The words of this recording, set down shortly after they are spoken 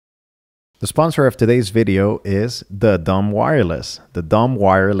The sponsor of today's video is the Dumb Wireless. The Dumb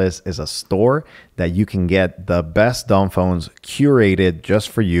Wireless is a store that you can get the best dumb phones curated just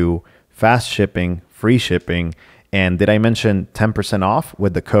for you, fast shipping, free shipping, and did I mention 10% off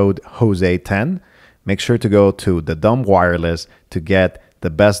with the code Jose10? Make sure to go to the Dumb Wireless to get the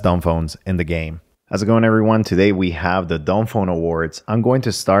best dumb phones in the game. How's it going, everyone? Today we have the Dumbphone Awards. I'm going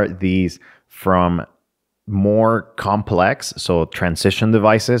to start these from more complex, so transition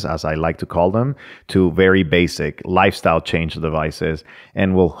devices, as I like to call them, to very basic lifestyle change devices.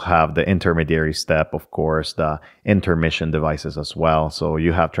 And we'll have the intermediary step, of course, the intermission devices as well. So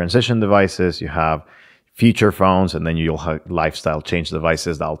you have transition devices, you have feature phones, and then you'll have lifestyle change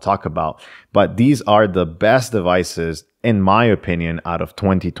devices that I'll talk about. But these are the best devices, in my opinion, out of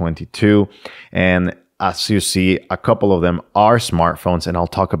 2022. And as you see, a couple of them are smartphones, and I'll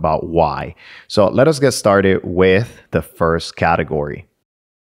talk about why. So let us get started with the first category.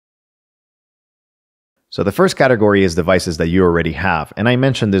 So the first category is devices that you already have. And I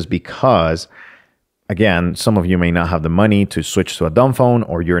mentioned this because, again, some of you may not have the money to switch to a dumb phone,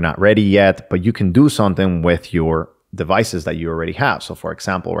 or you're not ready yet, but you can do something with your devices that you already have. So for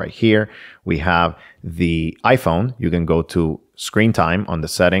example, right here, we have the iPhone. You can go to screen time on the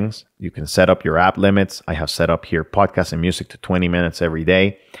settings. You can set up your app limits. I have set up here podcast and music to 20 minutes every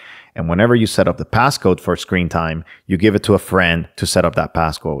day. And whenever you set up the passcode for screen time, you give it to a friend to set up that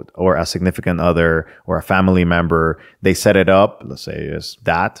passcode, or a significant other or a family member. They set it up, let's say it's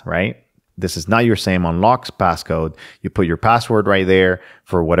that, right? This is not your same unlock passcode. You put your password right there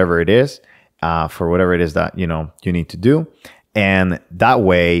for whatever it is that you need to do. And that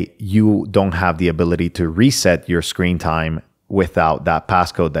way you don't have the ability to reset your screen time without that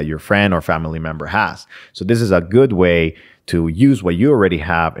passcode that your friend or family member has. So this is a good way to use what you already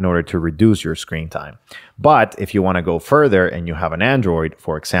have in order to reduce your screen time. But if you want to go further and you have an Android,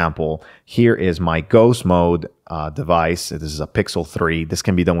 for example, here is my Ghost Mode device. This is a Pixel 3. This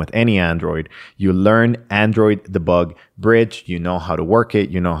can be done with any Android. You learn Android Debug Bridge. You know how to work it.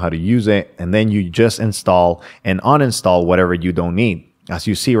 You know how to use it. And then you just install and uninstall whatever you don't need. As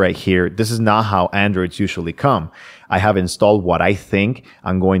you see right here, this is not how Androids usually come. I have installed what I think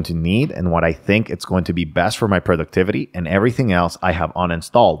I'm going to need and what I think it's going to be best for my productivity, and everything else I have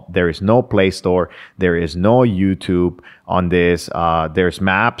uninstalled. There is no Play Store. There is no YouTube on this. There's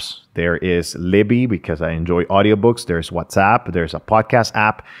Maps. There is Libby because I enjoy audiobooks. There's WhatsApp. There's a podcast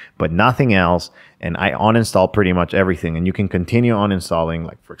app, but nothing else. And I uninstall pretty much everything. And you can continue uninstalling.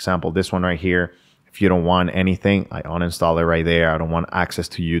 Like, for example, this one right here. If you don't want anything, I uninstall it right there. I don't want access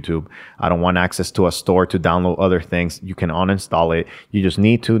to YouTube. I don't want access to a store to download other things. You can uninstall it. You just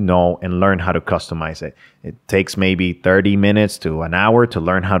need to know and learn how to customize it. It takes maybe 30 minutes to an hour to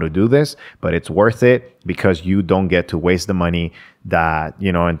learn how to do this, but it's worth it because you don't get to waste the money that,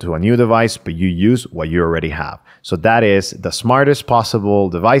 into a new device, but you use what you already have. So that is the smartest possible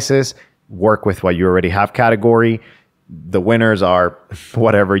devices. Work with what you already have category. The winners are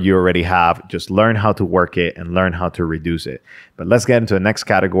whatever you already have. Just learn how to work it and learn how to reduce it. But let's get into the next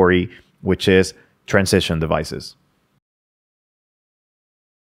category, which is transition devices.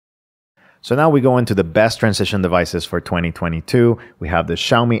 So now we go into the best transition devices for 2022. We have the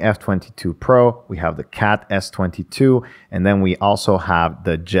Xiaomi F22 Pro, we have the Cat S22, and then we also have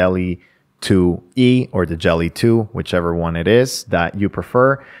the Jelly 2E or the Jelly 2, whichever one it is that you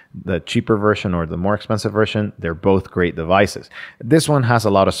prefer, the cheaper version or the more expensive version. They're both great devices. This one has a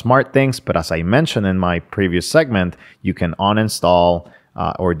lot of smart things, but as I mentioned in my previous segment, you can uninstall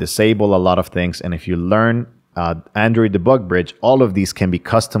or disable a lot of things. And if you learn Android Debug Bridge, all of these can be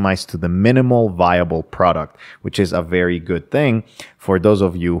customized to the minimal viable product, which is a very good thing for those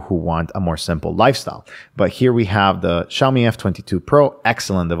of you who want a more simple lifestyle. But here we have the Xiaomi F22 Pro,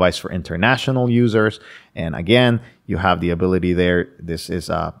 excellent device for international users. And again, you have the ability there. This is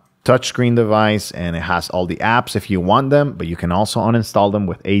a touchscreen device and it has all the apps if you want them, but you can also uninstall them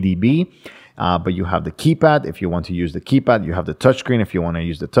with ADB. But you have the keypad if you want to use the keypad. You have the touchscreen if you want to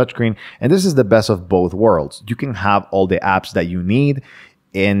use the touchscreen. And this is the best of both worlds. You can have all the apps that you need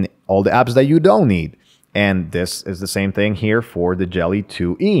and all the apps that you don't need. And this is the same thing here for the Jelly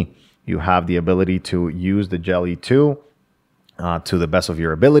 2E. You have the ability to use the Jelly 2 to the best of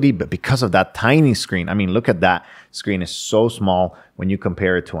your ability. But because of that tiny screen, I mean, look at that screen is so small when you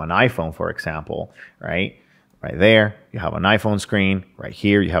compare it to an iPhone, for example, right? Right there, you have an iPhone screen. Right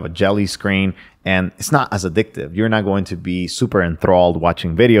here, you have a Jelly screen. And it's not as addictive. You're not going to be super enthralled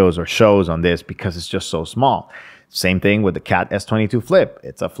watching videos or shows on this because it's just so small. Same thing with the Cat S22 Flip.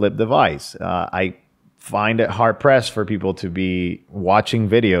 It's a flip device. I find it hard-pressed for people to be watching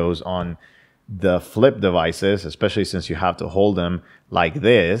videos on the flip devices, especially since you have to hold them like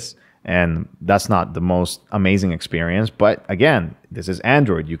this. And that's not the most amazing experience. But again, this is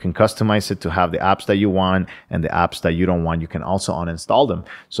Android. You can customize it to have the apps that you want, and the apps that you don't want, you can also uninstall them.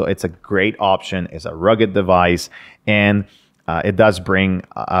 So it's a great option. It's a rugged device, and it does bring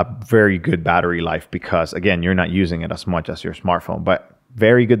a very good battery life because, again, you're not using it as much as your smartphone. But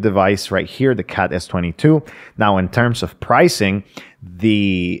very good device right here, the Cat S22. Now, in terms of pricing,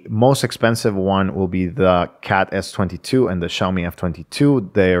 the most expensive one will be the Cat S22 and the Xiaomi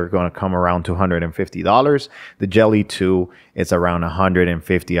F22. They're going to come around $250. The Jelly 2 is around $150,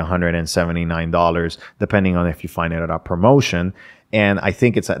 $179, depending on if you find it at a promotion. And I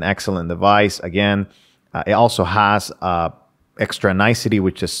think it's an excellent device. Again, it also has extra nicety,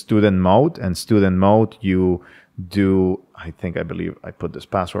 which is student mode. And student mode, you do, I believe I put this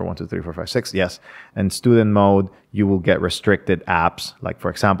password 1 2 3 4 5 6. Yes. And student mode, you will get restricted apps. Like,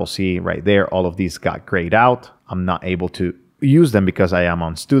 for example, see right there, all of these got grayed out. I'm not able to use them because I am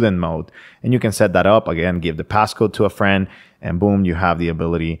on student mode. And you can set that up. Again, give the passcode to a friend, and boom, you have the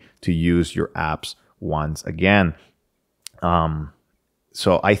ability to use your apps once again.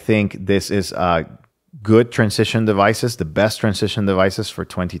 So I think this is good transition devices, the best transition devices for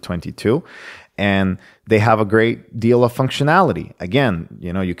 2022. And they have a great deal of functionality. Again,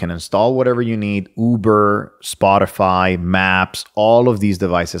 you know, you can install whatever you need. Uber, Spotify, Maps, all of these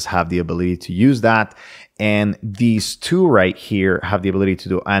devices have the ability to use that. And these two right here have the ability to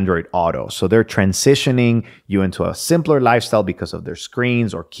do Android Auto. So they're transitioning you into a simpler lifestyle because of their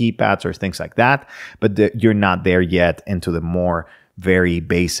screens or keypads or things like that. But you're not there yet into the more very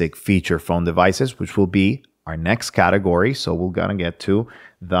basic feature phone devices, which will be our next category. So we're going to get to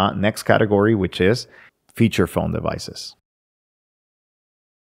the next category, which is feature phone devices.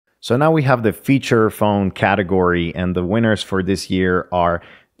 So now we have the feature phone category, and the winners for this year are,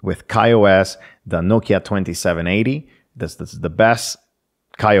 with KaiOS, the Nokia 2780. This is the best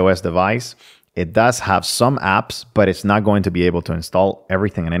KaiOS device. It does have some apps, but it's not going to be able to install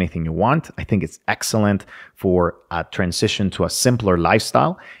everything and anything you want. I think it's excellent for a transition to a simpler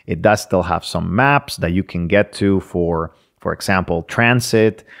lifestyle. It does still have some maps that you can get to for example,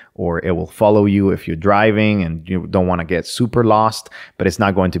 transit, or it will follow you if you're driving and you don't want to get super lost, but it's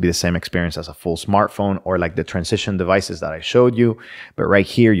not going to be the same experience as a full smartphone or like the transition devices that I showed you. But right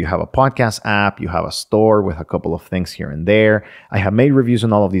here, you have a podcast app, you have a store with a couple of things here and there. I have made reviews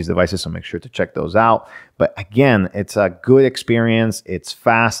on all of these devices, so make sure to check those out. But again, it's a good experience. It's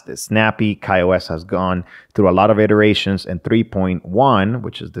fast, it's snappy. KaiOS has gone through a lot of iterations, and 3.1,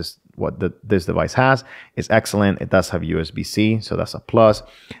 which is this device has, is excellent. It does have USB-C, so that's a plus.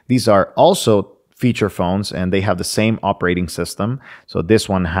 These are also feature phones, and they have the same operating system. So this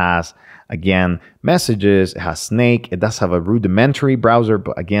one has, again, messages, it has Snake, it does have a rudimentary browser,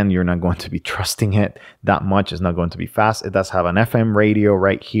 but again, you're not going to be trusting it that much. It's not going to be fast. It does have an FM radio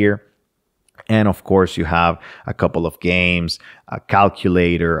right here. And of course, you have a couple of games, a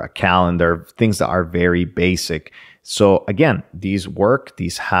calculator, a calendar, things that are very basic. So again, these work,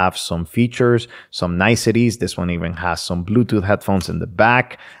 these have some features, some niceties. This one even has some Bluetooth headphones in the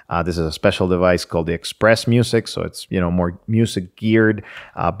back. This is a special device called the Express Music. So it's, you know, more music geared,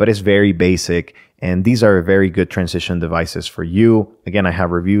 but it's very basic. And these are very good transition devices for you. Again, I have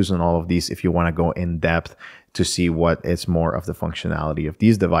reviews on all of these if you want to go in depth to see what is more of the functionality of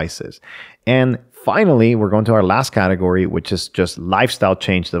these devices. And finally, we're going to our last category, which is just lifestyle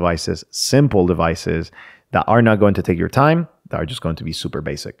change devices, simple devices that are not going to take your time, that are just going to be super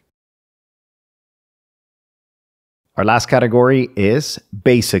basic. Our last category is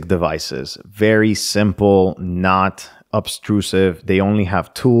basic devices. Very simple, not obtrusive. They only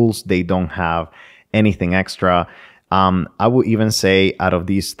have tools. They don't have anything extra. I would even say out of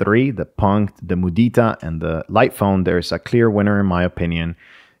these three, the Punkt, the Mudita, and the Light Phone, there's a clear winner in my opinion.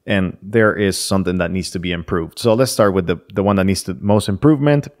 And there is something that needs to be improved. So let's start with the one that needs the most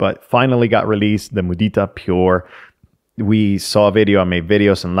improvement, but finally got released, the Mudita Pure. We saw a video, I made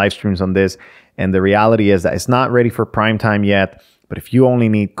videos and live streams on this. And the reality is that it's not ready for prime time yet. But if you only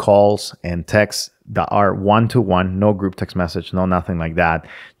need calls and texts that are one-to-one, no group text message, no nothing like that,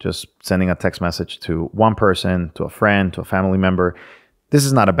 just sending a text message to one person, to a friend, to a family member, this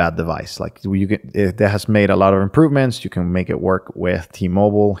is not a bad device. Like it has made a lot of improvements. You can make it work with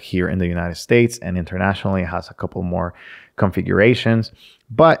T-Mobile here in the United States, and internationally it has a couple more configurations,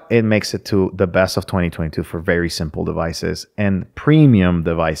 but it makes it to the best of 2022 for very simple devices and premium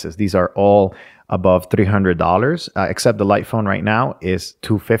devices. These are all above $300, except the Light Phone right now is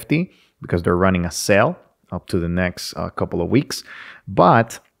 $250 because they're running a sale up to the next couple of weeks.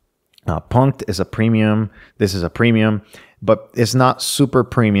 But Punkt is a premium. This is a premium, but it's not super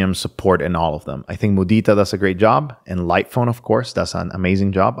premium support in all of them. I think Mudita does a great job, and Lightphone, of course, does an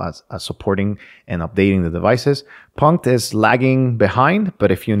amazing job as supporting and updating the devices. Punkt is lagging behind,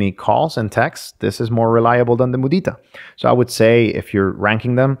 but if you need calls and texts, this is more reliable than the Mudita. So I would say if you're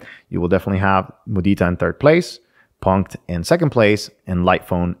ranking them, you will definitely have Mudita in third place, Punkt in second place, and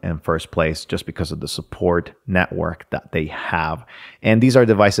Lightphone in first place, just because of the support network that they have. And these are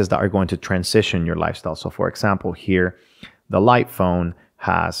devices that are going to transition your lifestyle. So for example, here, the Lightphone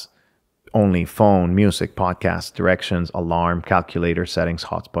has only phone, music, podcast, directions, alarm, calculator, settings,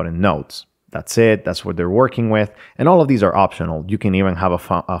 hotspot, and notes. That's it. That's what they're working with. And all of these are optional. You can even have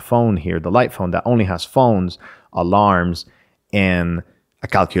a phone here, the Lightphone, that only has phones, alarms, and a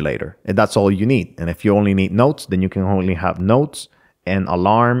calculator, and that's all you need. And if you only need notes, then you can only have notes and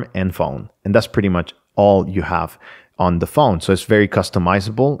alarm and phone, and that's pretty much all you have on the phone. So it's very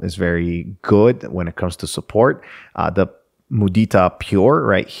customizable. It's very good when it comes to support. The Mudita Pure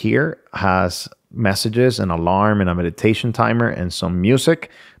right here has messages, an alarm, and a meditation timer, and some music,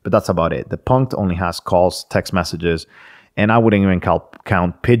 but that's about it. The Punkt only has calls, text messages, and I wouldn't even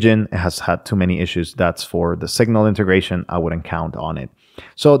count Pigeon. It has had too many issues. That's for the signal integration. I wouldn't count on it.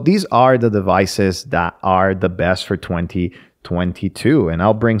 So these are the devices that are the best for 2022. And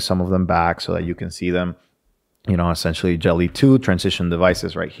I'll bring some of them back so that you can see them. You know, essentially Jelly 2 transition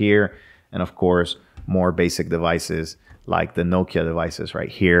devices right here. And of course, more basic devices like the Nokia devices right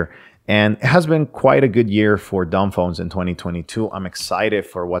here. And it has been quite a good year for Dumbphones in 2022. I'm excited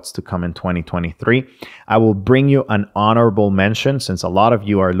for what's to come in 2023. I will bring you an honorable mention since a lot of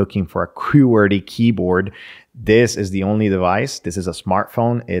you are looking for a QWERTY keyboard. This is the only device. This is a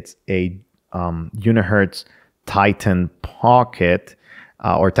smartphone. It's a Unihertz Titan Pocket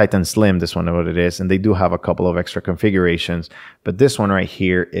or Titan Slim. This one is what it is. And they do have a couple of extra configurations. But this one right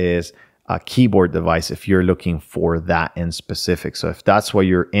here is a keyboard device if you're looking for that in specific. So if that's what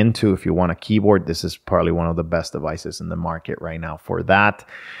you're into, if you want a keyboard, this is probably one of the best devices in the market right now for that.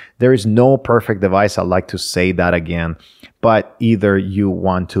 There is no perfect device. I'd like to say that again, but either you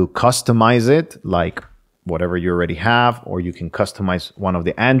want to customize it like whatever you already have, or you can customize one of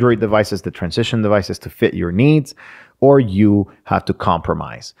the Android devices, the transition devices to fit your needs, or you have to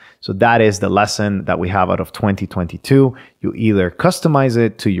compromise. So that is the lesson that we have out of 2022. You either customize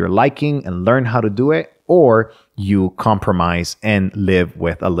it to your liking and learn how to do it, or you compromise and live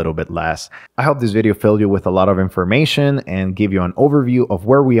with a little bit less. I hope this video filled you with a lot of information and give you an overview of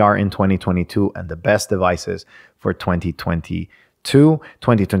where we are in 2022 and the best devices for 2022.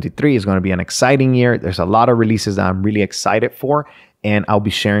 2023 is going to be an exciting year. There's a lot of releases that I'm really excited for, and I'll be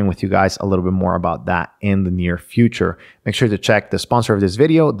sharing with you guys a little bit more about that in the near future. Make sure to check the sponsor of this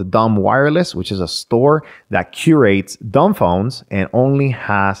video, the Dumbwireless, which is a store that curates dumb phones and only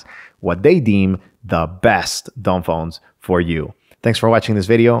has what they deem the best dumb phones for you. Thanks for watching this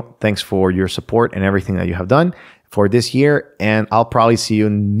video. Thanks for your support and everything that you have done for this year. And I'll probably see you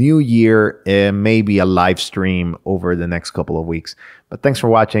new year and maybe a live stream over the next couple of weeks. But thanks for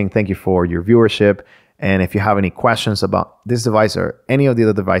watching. Thank you for your viewership. And if you have any questions about this device or any of the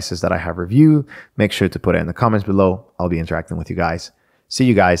other devices that I have reviewed, make sure to put it in the comments below. I'll be interacting with you guys. See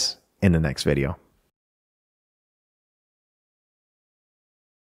you guys in the next video.